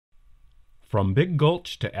From Big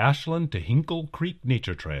Gulch to Ashland to Hinkle Creek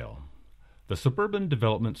Nature Trail. The suburban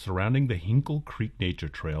development surrounding the Hinkle Creek Nature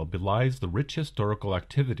Trail belies the rich historical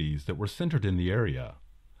activities that were centered in the area.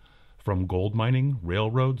 From gold mining,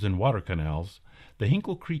 railroads, and water canals, the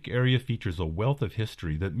Hinkle Creek area features a wealth of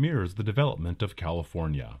history that mirrors the development of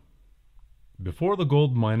California. Before the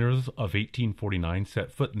gold miners of 1849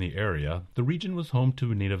 set foot in the area, the region was home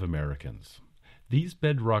to Native Americans. These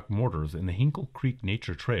bedrock mortars in the Hinkle Creek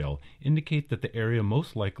Nature Trail indicate that the area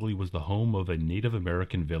most likely was the home of a Native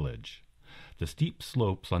American village. The steep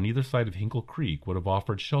slopes on either side of Hinkle Creek would have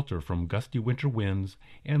offered shelter from gusty winter winds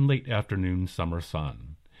and late afternoon summer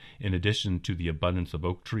sun. In addition to the abundance of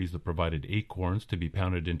oak trees that provided acorns to be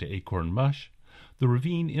pounded into acorn mush, the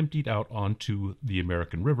ravine emptied out onto the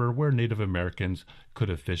American River where Native Americans could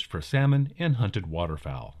have fished for salmon and hunted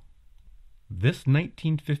waterfowl. This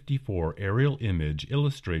 1954 aerial image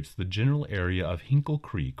illustrates the general area of Hinkle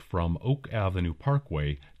Creek from Oak Avenue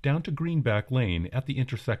Parkway down to Greenback Lane at the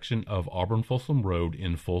intersection of Auburn-Folsom Road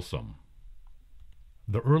in Folsom.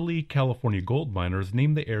 The early California gold miners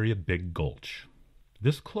named the area Big Gulch.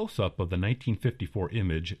 This close-up of the 1954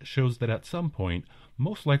 image shows that at some point,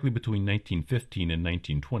 most likely between 1915 and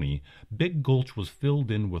 1920, Big Gulch was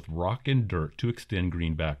filled in with rock and dirt to extend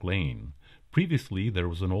Greenback Lane. Previously, there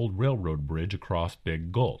was an old railroad bridge across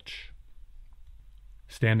Big Gulch.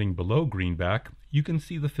 Standing below Greenback, you can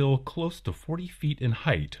see the fill close to 40 feet in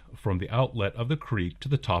height from the outlet of the creek to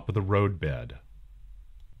the top of the roadbed.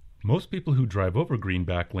 Most people who drive over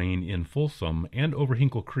Greenback Lane in Folsom and over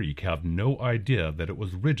Hinkle Creek have no idea that it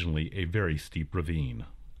was originally a very steep ravine.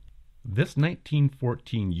 This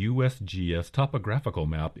 1914 USGS topographical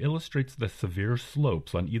map illustrates the severe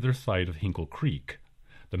slopes on either side of Hinkle Creek.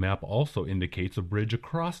 The map also indicates a bridge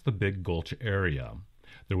across the Big Gulch area.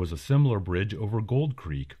 There was a similar bridge over Gold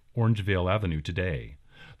Creek, Orangevale Avenue today.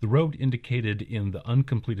 The road indicated in the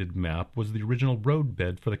uncompleted map was the original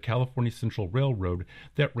roadbed for the California Central Railroad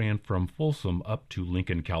that ran from Folsom up to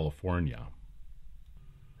Lincoln, California.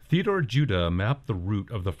 Theodore Judah mapped the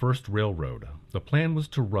route of the first railroad. The plan was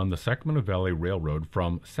to run the Sacramento Valley Railroad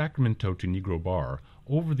from Sacramento to Negro Bar,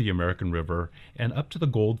 over the American River, and up to the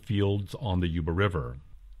gold fields on the Yuba River.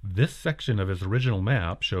 This section of his original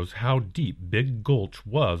map shows how deep Big Gulch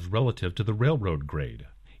was relative to the railroad grade.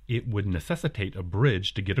 It would necessitate a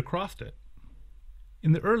bridge to get across it.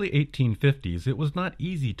 In the early 1850s, it was not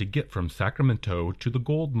easy to get from Sacramento to the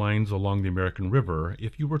gold mines along the American River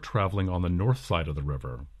if you were traveling on the north side of the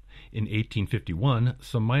river. In 1851,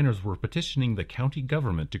 some miners were petitioning the county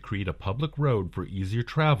government to create a public road for easier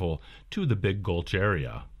travel to the Big Gulch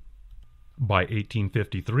area. By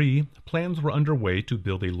 1853, plans were underway to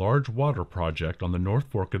build a large water project on the North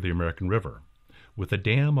Fork of the American River. With a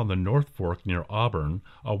dam on the North Fork near Auburn,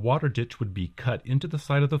 a water ditch would be cut into the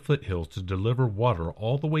side of the foothills to deliver water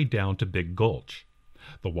all the way down to Big Gulch.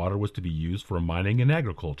 The water was to be used for mining and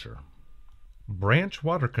agriculture. Branch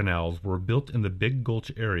water canals were built in the Big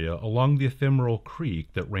Gulch area along the ephemeral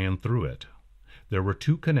creek that ran through it. There were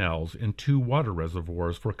 2 canals and 2 water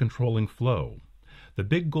reservoirs for controlling flow. The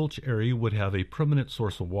Big Gulch area would have a permanent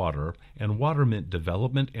source of water, and water meant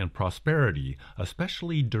development and prosperity,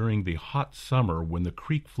 especially during the hot summer when the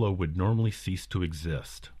creek flow would normally cease to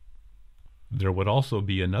exist. There would also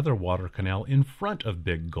be another water canal in front of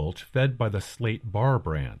Big Gulch fed by the Slate Bar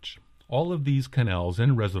branch. All of these canals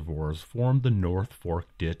and reservoirs formed the North Fork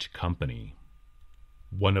Ditch Company.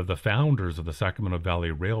 One of the founders of the Sacramento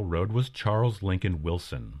Valley Railroad was Charles Lincoln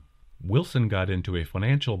Wilson. Wilson got into a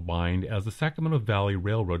financial bind as the Sacramento Valley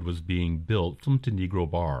Railroad was being built from to Negro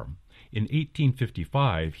Bar. In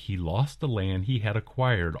 1855, he lost the land he had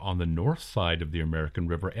acquired on the north side of the American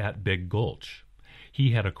River at Big Gulch.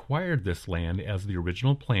 He had acquired this land as the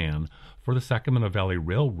original plan for the Sacramento Valley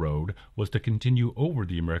Railroad was to continue over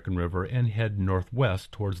the American River and head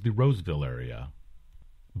northwest towards the Russville area.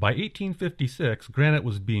 By 1856, granite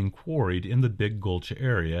was being quarried in the Big Gulch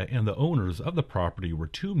area, and the owners of the property were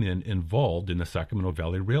 2 men involved in the Sacramento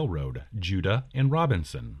Valley Railroad, Judah and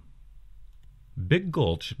Robinson. Big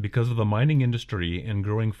Gulch, because of the mining industry and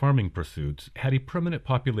growing farming pursuits, had a permanent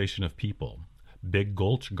population of people. Big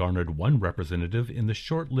Gulch garnered 1 representative in the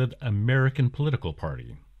short-lived American Political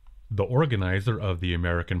Party. The organizer of the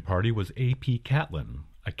American Party was A.P. Catlin,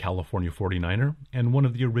 a California 49er, and one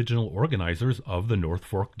of the original organizers of the North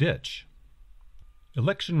Fork Ditch.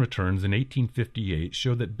 Election returns in 1858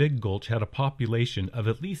 show that Big Gulch had a population of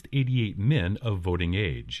at least 88 men of voting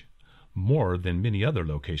age, more than many other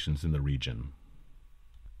locations in the region.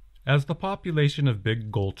 As the population of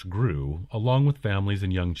Big Gulch grew, along with families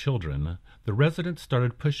and young children, the residents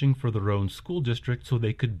started pushing for their own school district so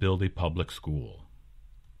they could build a public school.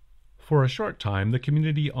 For a short time, the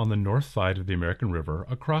community on the north side of the American River,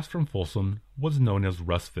 across from Folsom, was known as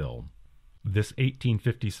Russville. This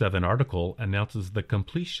 1857 article announces the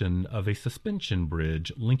completion of a suspension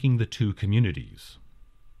bridge linking the two communities.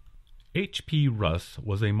 H.P. Russ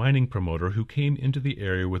was a mining promoter who came into the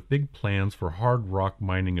area with big plans for hard rock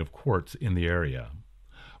mining of quartz in the area.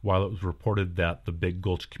 While it was reported that the Big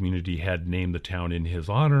Gulch community had named the town in his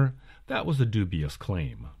honor, that was a dubious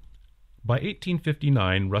claim. By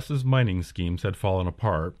 1859, Russ's mining schemes had fallen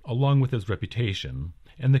apart, along with his reputation,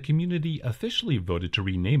 and the community officially voted to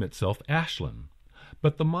rename itself Ashland.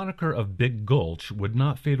 But the moniker of Big Gulch would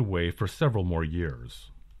not fade away for several more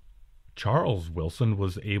years. Charles Wilson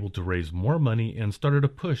was able to raise more money and started a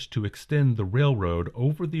push to extend the railroad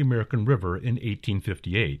over the American River in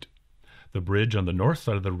 1858. The bridge on the north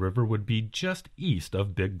side of the river would be just east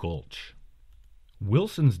of Big Gulch.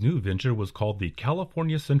 Wilson's new venture was called the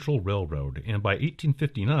California Central Railroad, and by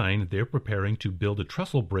 1859 they were preparing to build a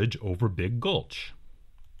trestle bridge over Big Gulch.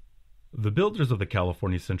 The builders of the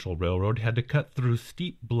California Central Railroad had to cut through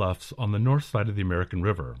steep bluffs on the north side of the American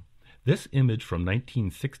River. This image from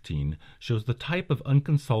 1916 shows the type of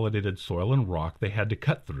unconsolidated soil and rock they had to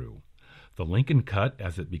cut through. The Lincoln Cut,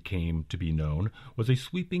 as it became to be known, was a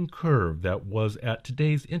sweeping curve that was at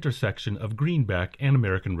today's intersection of Greenback and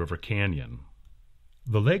American River Canyon.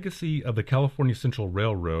 The legacy of the California Central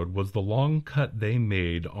Railroad was the long cut they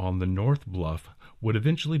made on the north bluff would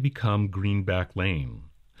eventually become Greenback Lane.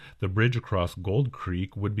 The bridge across Gold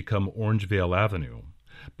Creek would become Orangevale Avenue,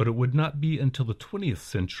 but it would not be until the 20th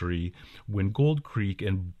century when Gold Creek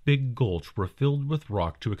and Big Gulch were filled with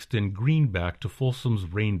rock to extend Greenback to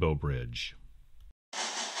Folsom's Rainbow Bridge.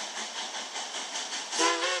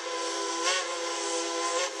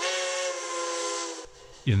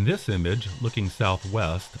 In this image, looking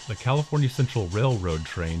southwest, the California Central Railroad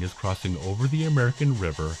train is crossing over the American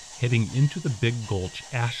River, heading into the Big Gulch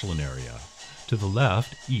Ashland area. To the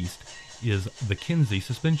left, east, is the Kinsey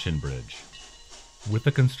Suspension Bridge. With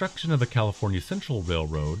the construction of the California Central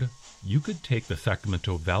Railroad, you could take the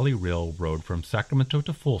Sacramento Valley Railroad from Sacramento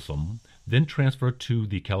to Folsom, then transfer to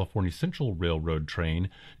the California Central Railroad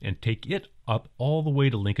train and take it up all the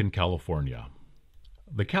way to Lincoln, California.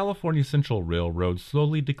 The California Central Railroad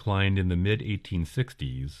slowly declined in the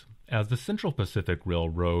mid-1860s as the Central Pacific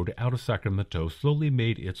Railroad out of Sacramento slowly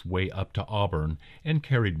made its way up to Auburn and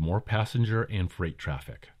carried more passenger and freight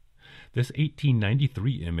traffic. This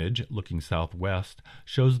 1893 image, looking southwest,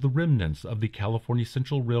 shows the remnants of the California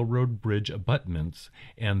Central Railroad bridge abutments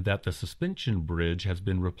and that the suspension bridge has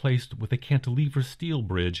been replaced with a cantilever steel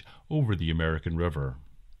bridge over the American River.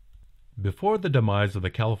 Before the demise of the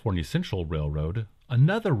California Central Railroad,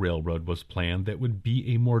 another railroad was planned that would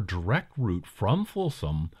be a more direct route from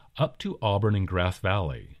Folsom up to Auburn and Grass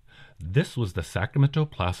Valley. This was the Sacramento,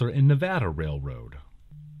 Placer, and Nevada Railroad.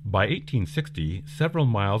 By 1860, several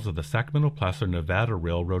miles of the Sacramento-Placer, Nevada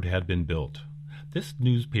Railroad had been built. This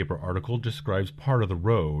newspaper article describes part of the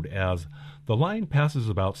road as, "The line passes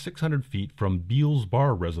about 600 feet from Beals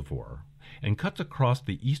Bar Reservoir and cuts across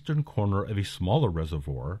the eastern corner of a smaller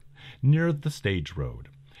reservoir near the stage road.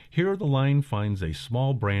 Here the line finds a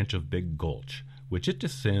small branch of Big Gulch, which it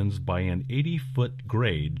descends by an 80-foot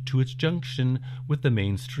grade to its junction with the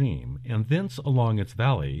main stream, and thence along its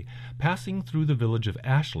valley, passing through the village of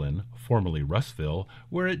Ashland, formerly Russville,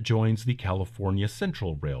 where it joins the California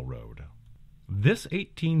Central Railroad." This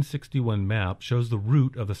 1861 map shows the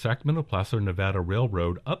route of the Sacramento-Placer, Nevada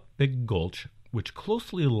Railroad up Big Gulch, which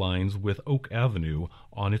closely aligns with Oak Avenue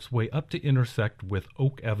on its way up to intersect with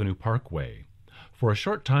Oak Avenue Parkway. For a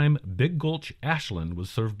short time, Big Gulch, Ashland was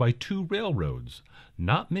served by two railroads.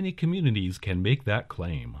 Not many communities can make that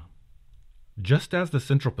claim. Just as the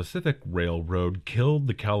Central Pacific Railroad killed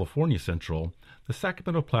the California Central, the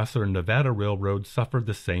Sacramento-Placer Nevada Railroad suffered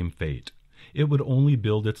the same fate. It would only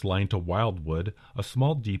build its line to Wildwood, a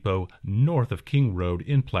small depot north of King Road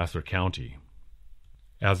in Placer County.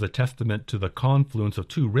 As a testament to the confluence of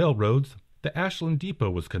two railroads, the Ashland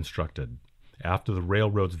Depot was constructed. After the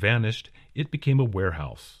railroads vanished, it became a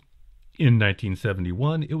warehouse. In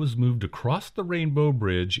 1971, it was moved across the Rainbow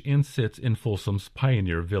Bridge and sits in Folsom's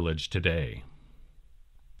Pioneer Village today.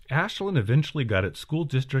 Ashland eventually got its school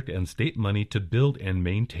district and state money to build and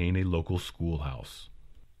maintain a local schoolhouse.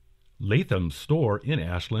 Latham's store in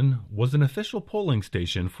Ashland was an official polling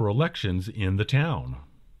station for elections in the town.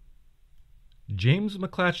 James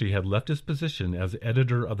McClatchy had left his position as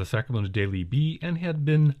editor of the Sacramento Daily Bee and had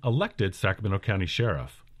been elected Sacramento County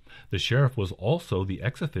Sheriff. The sheriff was also the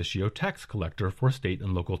ex officio tax collector for state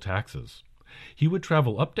and local taxes. He would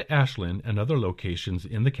travel up to Ashland and other locations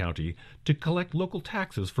in the county to collect local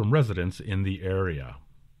taxes from residents in the area.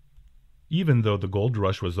 Even though the gold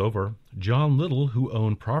rush was over, John Little, who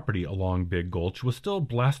owned property along Big Gulch, was still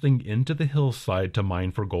blasting into the hillside to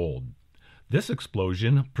mine for gold. This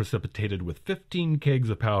explosion, precipitated with 15 kegs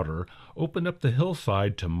of powder, opened up the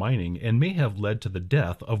hillside to mining and may have led to the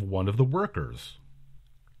death of one of the workers.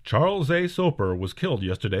 Charles A. Soper was killed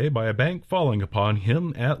yesterday by a bank falling upon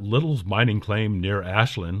him at Little's mining claim near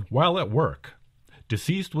Ashland while at work.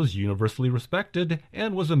 Deceased was universally respected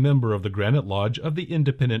and was a member of the Granite Lodge of the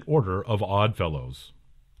Independent Order of Oddfellows.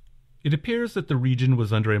 It appears that the region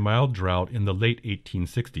was under a mild drought in the late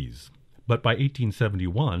 1860s, but by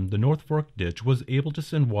 1871 the North Fork Ditch was able to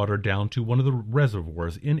send water down to one of the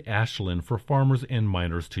reservoirs in Ashland for farmers and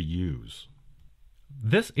miners to use.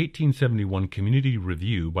 This 1871 community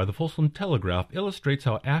review by the Folsom Telegraph illustrates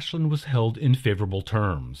how Ashland was held in favorable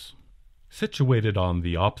terms. Situated on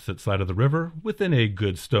the opposite side of the river, within a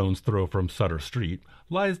good stone's throw from Sutter Street,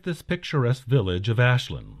 lies this picturesque village of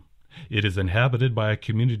Ashland. It is inhabited by a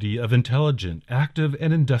community of intelligent, active,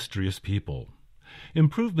 and industrious people.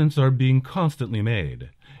 Improvements are being constantly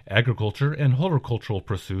made. Agriculture and horticultural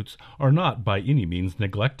pursuits are not by any means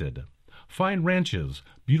neglected. Fine ranches,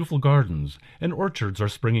 beautiful gardens, and orchards are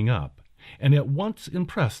springing up, and at once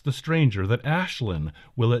impress the stranger that Ashland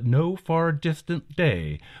will at no far distant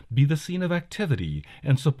day be the scene of activity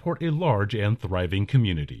and support a large and thriving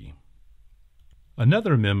community.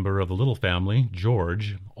 Another member of the Little family,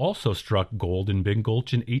 George, also struck gold in Big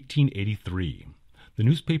Gulch in 1883. The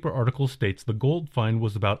newspaper article states the gold find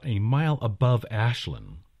was about a mile above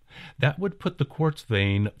Ashland. That would put the quartz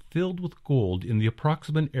vein filled with gold in the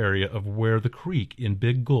approximate area of where the creek in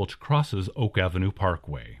Big Gulch crosses Oak Avenue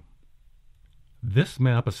Parkway. This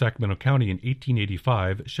map of Sacramento County in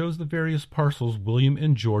 1885 shows the various parcels William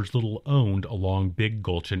and George Little owned along Big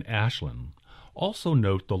Gulch and Ashland. Also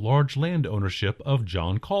note the large land ownership of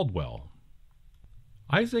John Caldwell.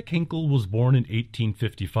 Isaac Hinkle was born in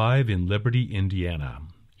 1855 in Liberty, Indiana.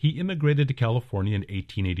 He immigrated to California in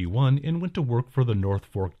 1881 and went to work for the North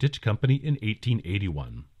Fork Ditch Company in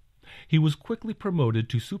 1881. He was quickly promoted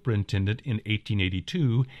to superintendent in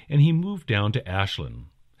 1882, and he moved down to Ashland.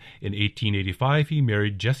 In 1885, he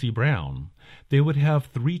married Jessie Brown. They would have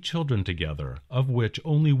 3 children together, of which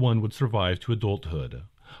only one would survive to adulthood.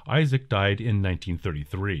 Isaac died in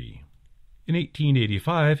 1933. In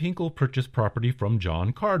 1885, Hinkle purchased property from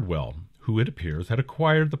John Caldwell, who it appears had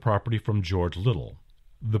acquired the property from George Little.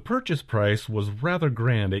 The purchase price was rather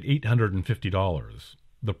grand at $850.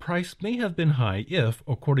 The price may have been high if,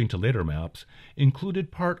 according to later maps,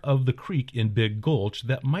 included part of the creek in Big Gulch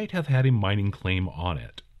that might have had a mining claim on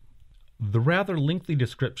it. The rather lengthy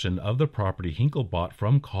description of the property Hinkle bought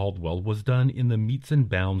from Caldwell was done in the Meets and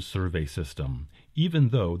Bounds survey system, even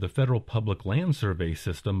though the federal public land survey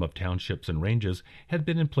system of townships and ranges had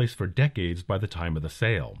been in place for decades by the time of the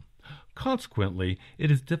sale. Consequently,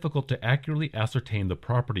 it is difficult to accurately ascertain the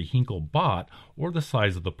property Hinkle bought or the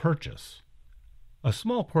size of the purchase. A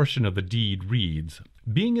small portion of the deed reads,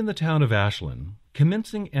 "Being in the town of Ashland,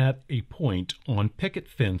 commencing at a point on picket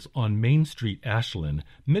fence on Main Street, Ashland,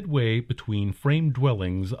 midway between frame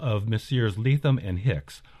dwellings of Messrs. Latham and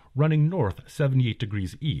Hicks, running north 78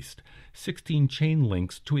 degrees east, 16 chain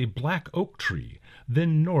links to a black oak tree,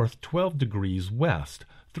 then north 12 degrees west,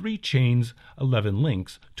 3 chains, 11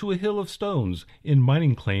 links, to a hill of stones in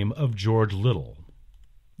mining claim of George Little."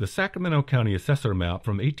 The Sacramento County Assessor map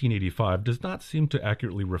from 1885 does not seem to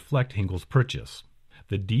accurately reflect Hinkle's purchase.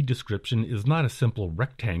 The deed description is not a simple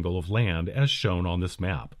rectangle of land as shown on this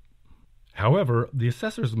map. However, the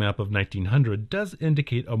assessor's map of 1900 does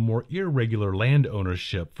indicate a more irregular land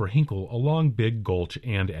ownership for Hinkle along Big Gulch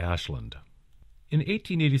and Ashland. In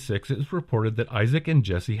 1886, it was reported that Isaac and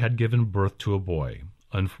Jessie had given birth to a boy.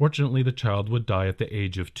 Unfortunately, the child would die at the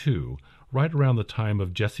age of 2, right around the time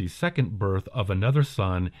of Jessie's second birth of another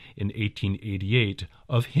son in 1888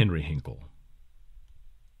 of Henry Hinkle.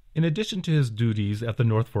 In addition to his duties at the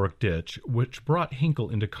North Fork Ditch, which brought Hinkle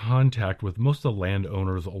into contact with most of the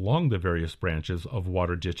landowners along the various branches of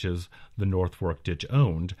water ditches the North Fork Ditch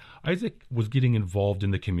owned, Isaac was getting involved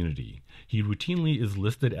in the community. He routinely is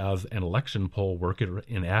listed as an election poll worker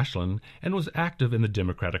in Ashland and was active in the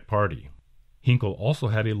Democratic Party. Hinkle also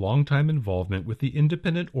had a long-time involvement with the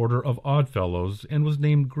Independent Order of Oddfellows and was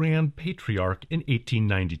named Grand Patriarch in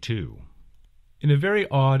 1892. In a very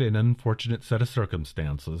odd and unfortunate set of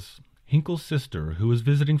circumstances, Hinkle's sister, who was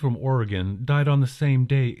visiting from Oregon, died on the same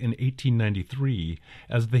day in 1893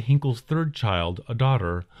 as the Hinkle's third child, a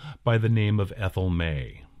daughter, by the name of Ethel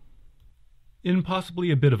May. In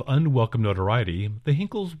possibly a bit of unwelcome notoriety, the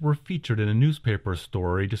Hinkles were featured in a newspaper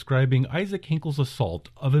story describing Isaac Hinkle's assault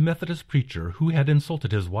of a Methodist preacher who had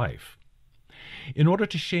insulted his wife. In order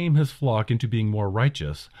to shame his flock into being more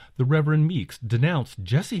righteous, the Reverend Meeks denounced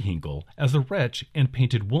Jesse Hinkle as a wretch and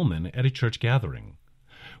painted woman at a church gathering.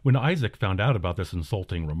 When Isaac found out about this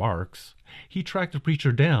insulting remarks, he tracked the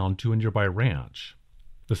preacher down to a nearby ranch.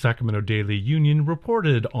 The Sacramento Daily Union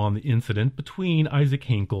reported on the incident between Isaac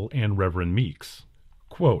Hinkle and Reverend Meeks.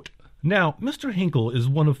 Quote, "Now, Mr. Hinkle is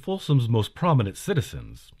one of Folsom's most prominent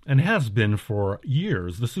citizens, and has been for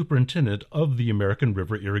years the superintendent of the American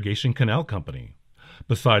River Irrigation Canal Company.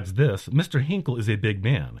 Besides this, Mr. Hinkle is a big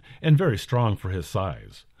man, and very strong for his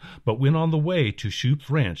size. But when on the way to Shoup's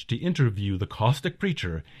Ranch to interview the caustic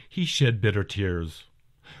preacher, he shed bitter tears,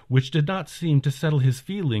 which did not seem to settle his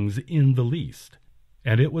feelings in the least.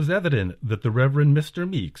 And it was evident that the Reverend Mr.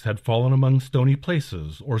 Meeks had fallen among stony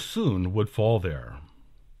places, or soon would fall there."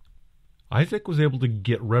 Isaac was able to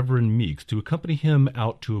get Reverend Meeks to accompany him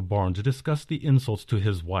out to a barn to discuss the insults to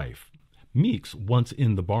his wife. Meeks, once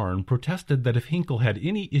in the barn, protested that if Hinkle had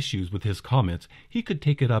any issues with his comments, he could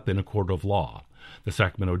take it up in a court of law. The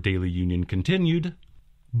Sacramento Daily Union continued,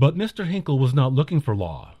 "But Mr. Hinkle was not looking for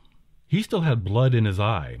law. He still had blood in his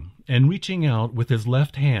eye, and reaching out with his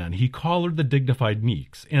left hand, he collared the dignified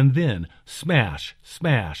Meeks, and then, smash,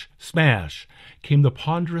 smash, smash, came the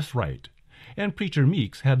ponderous right, and Preacher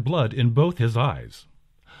Meeks had blood in both his eyes.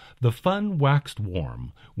 The fun waxed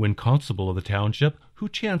warm when constable of the township, who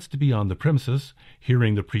chanced to be on the premises,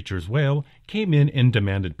 hearing the preacher's wail, came in and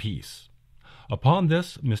demanded peace. Upon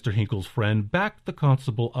this, Mr. Hinkle's friend backed the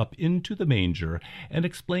constable up into the manger and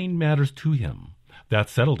explained matters to him. That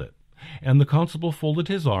settled it, and the constable folded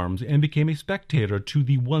his arms and became a spectator to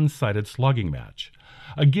the one-sided slogging match.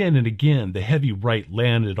 Again and again the heavy right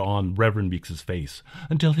landed on Reverend Meeks's face,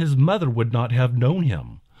 until his mother would not have known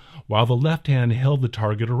him, while the left hand held the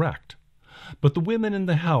target erect. But the women in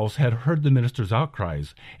the house had heard the minister's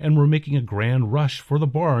outcries, and were making a grand rush for the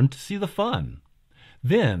barn to see the fun.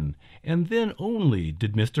 Then, and then only,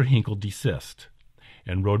 did Mr. Hinkle desist,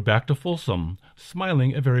 and rode back to Folsom,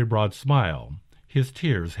 smiling a very broad smile. His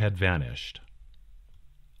tears had vanished."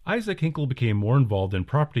 Isaac Hinkle became more involved in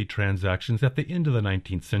property transactions at the end of the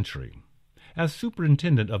 19th century. As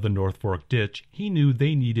superintendent of the North Fork Ditch, he knew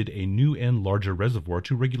they needed a new and larger reservoir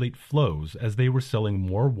to regulate flows, as they were selling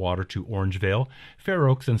more water to Orangevale, Fair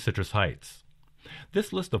Oaks, and Citrus Heights.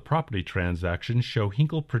 This list of property transactions show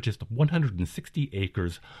Hinkle purchased 160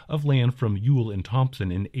 acres of land from Ewell and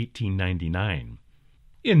Thompson in 1899.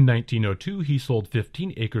 In 1902, he sold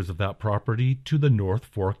 15 acres of that property to the North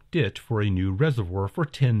Fork Ditch for a new reservoir for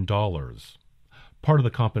 $10. Part of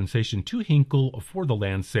the compensation to Hinkle for the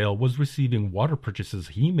land sale was receiving water purchases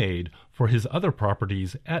he made for his other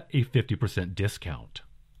properties at a 50% discount.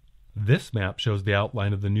 This map shows the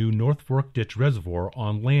outline of the new North Fork Ditch Reservoir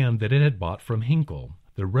on land that it had bought from Hinkle.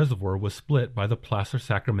 The reservoir was split by the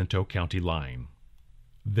Placer-Sacramento County line.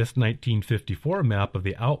 This 1954 map of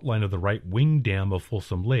the outline of the right wing dam of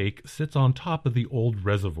Folsom Lake sits on top of the old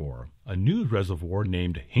reservoir. A new reservoir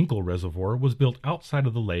named Hinkle Reservoir was built outside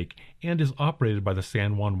of the lake and is operated by the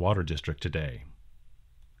San Juan Water District today.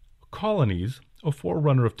 Colonies, a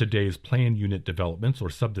forerunner of today's plan unit developments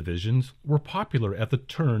or subdivisions, were popular at the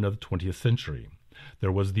turn of the 20th century.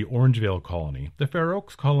 There was the Orangevale Colony, the Fair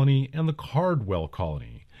Oaks Colony, and the Cardwell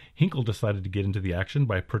Colony. Hinkle decided to get into the action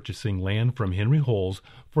by purchasing land from Henry Holes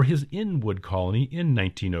for his Inwood Colony in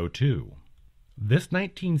 1902. This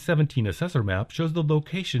 1917 assessor map shows the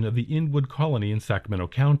location of the Inwood Colony in Sacramento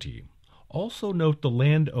County. Also note the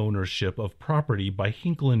land ownership of property by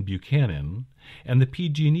Hinkle and Buchanan, and the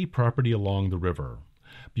PG&E property along the river.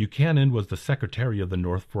 Buchanan was the secretary of the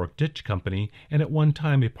North Fork Ditch Company and at one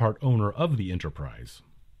time a part owner of the enterprise.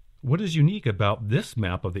 What is unique about this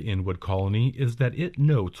map of the Inwood Colony is that it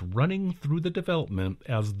notes running through the development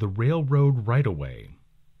as the railroad right-of-way.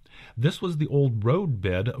 This was the old road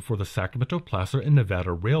bed for the Sacramento, Placer, and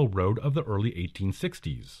Nevada Railroad of the early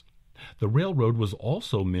 1860s. The railroad was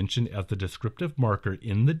also mentioned as the descriptive marker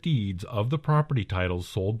in the deeds of the property titles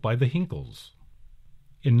sold by the Hinkles.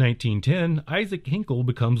 In 1910, Isaac Hinkle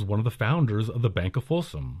becomes one of the founders of the Bank of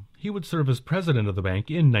Folsom. He would serve as president of the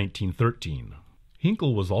bank in 1913.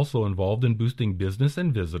 Hinkle was also involved in boosting business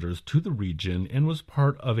and visitors to the region and was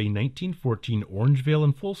part of a 1914 Orangevale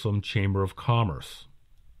and Folsom Chamber of Commerce.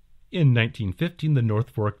 In 1915, the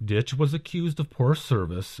North Fork Ditch was accused of poor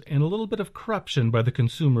service and a little bit of corruption by the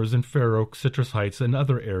consumers in Fair Oaks, Citrus Heights, and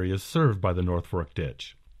other areas served by the North Fork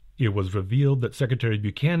Ditch. It was revealed that Secretary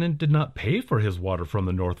Buchanan did not pay for his water from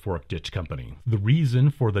the North Fork Ditch Company. The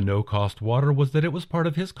reason for the no-cost water was that it was part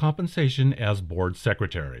of his compensation as board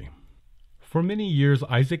secretary. For many years,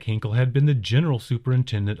 Isaac Hinkle had been the general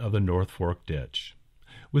superintendent of the North Fork Ditch.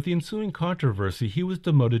 With the ensuing controversy, he was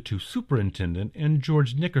demoted to superintendent and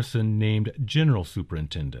George Nickerson named general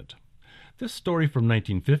superintendent. This story from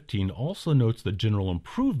 1915 also notes the general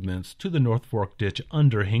improvements to the North Fork Ditch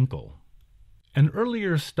under Hinkle. An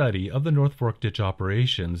earlier study of the North Fork Ditch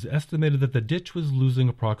operations estimated that the ditch was losing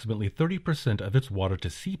approximately 30% of its water to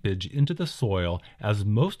seepage into the soil, as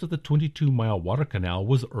most of the 22-mile water canal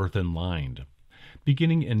was earthen-lined.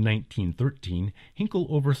 Beginning in 1913, Hinkle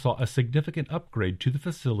oversaw a significant upgrade to the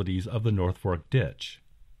facilities of the North Fork Ditch.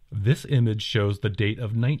 This image shows the date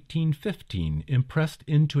of 1915 impressed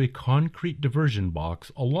into a concrete diversion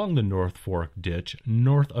box along the North Fork Ditch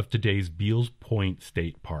north of today's Beals Point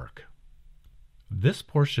State Park. This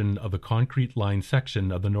portion of the concrete-lined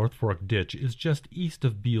section of the North Fork Ditch is just east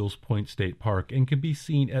of Beals Point State Park and can be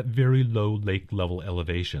seen at very low lake-level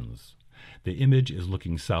elevations. The image is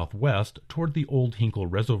looking southwest toward the old Hinkle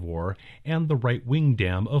Reservoir and the right wing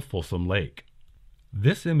dam of Folsom Lake.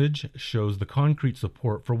 This image shows the concrete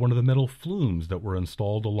support for one of the metal flumes that were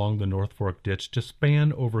installed along the North Fork Ditch to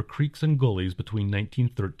span over creeks and gullies between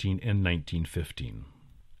 1913 and 1915.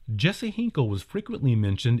 Jessie Hinkle was frequently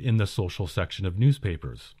mentioned in the social section of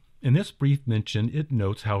newspapers. In this brief mention, it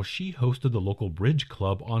notes how she hosted the local bridge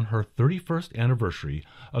club on her 31st anniversary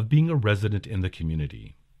of being a resident in the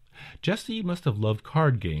community. Jessie must have loved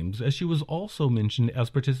card games, as she was also mentioned as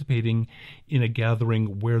participating in a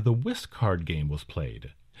gathering where the whist card game was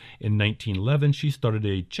played. In 1911, she started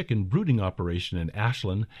a chicken brooding operation in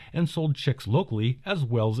Ashland and sold chicks locally as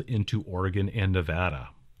well as into Oregon and Nevada.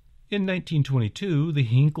 In 1922, the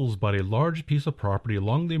Hinkles bought a large piece of property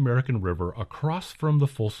along the American River across from the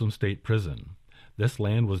Folsom State Prison. This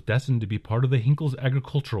land was destined to be part of the Hinkles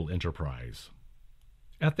agricultural enterprise.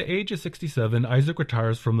 At the age of 67, Isaac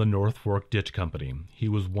retires from the North Fork Ditch Company. He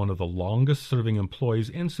was one of the longest-serving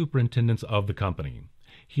employees and superintendents of the company.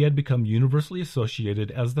 He had become universally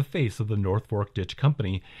associated as the face of the North Fork Ditch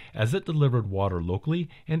Company, as it delivered water locally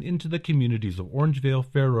and into the communities of Orangevale,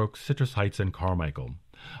 Fair Oaks, Citrus Heights, and Carmichael,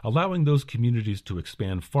 allowing those communities to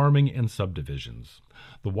expand farming and subdivisions.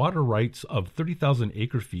 The water rights of 30,000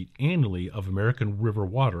 acre-feet annually of American River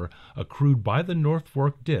water accrued by the North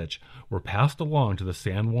Fork Ditch were passed along to the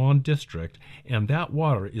San Juan District, and that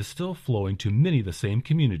water is still flowing to many of the same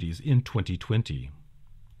communities in 2020.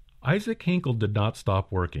 Isaac Hinkle did not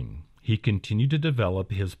stop working. He continued to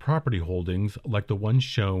develop his property holdings like the one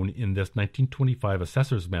shown in this 1925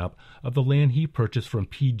 assessor's map of the land he purchased from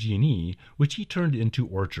PG&E, which he turned into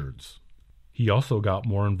orchards. He also got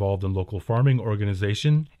more involved in local farming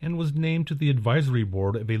organization and was named to the advisory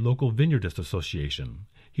board of a local vineyardist association.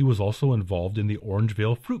 He was also involved in the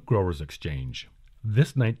Orangevale Fruit Growers Exchange.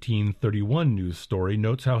 This 1931 news story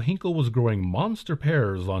notes how Hinkle was growing monster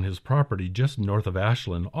pears on his property just north of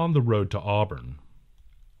Ashland on the road to Auburn.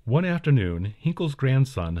 One afternoon, Hinkle's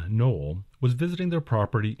grandson, Noel, was visiting their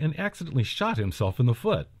property and accidentally shot himself in the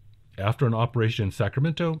foot. After an operation in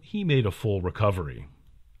Sacramento, he made a full recovery.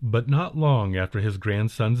 But not long after his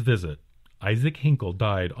grandson's visit, Isaac Hinkle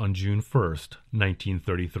died on June 1,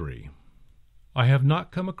 1933. I have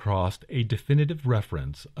not come across a definitive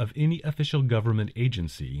reference of any official government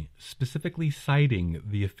agency specifically citing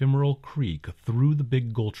the ephemeral creek through the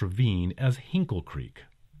Big Gulch ravine as Hinkle Creek.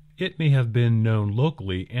 It may have been known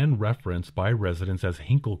locally and referenced by residents as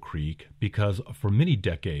Hinkle Creek because for many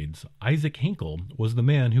decades, Isaac Hinkle was the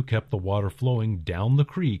man who kept the water flowing down the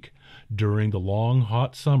creek during the long,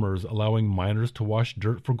 hot summers, allowing miners to wash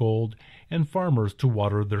dirt for gold and farmers to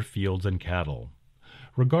water their fields and cattle.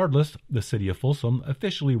 Regardless, the City of Folsom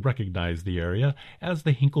officially recognized the area as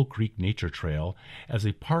the Hinkle Creek Nature Trail as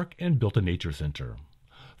a park and built a nature center.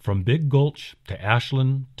 From Big Gulch to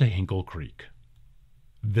Ashland to Hinkle Creek.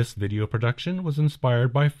 This video production was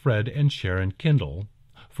inspired by Fred and Sharon Kendall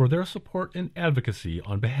for their support and advocacy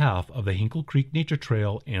on behalf of the Hinkle Creek Nature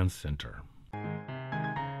Trail and Center.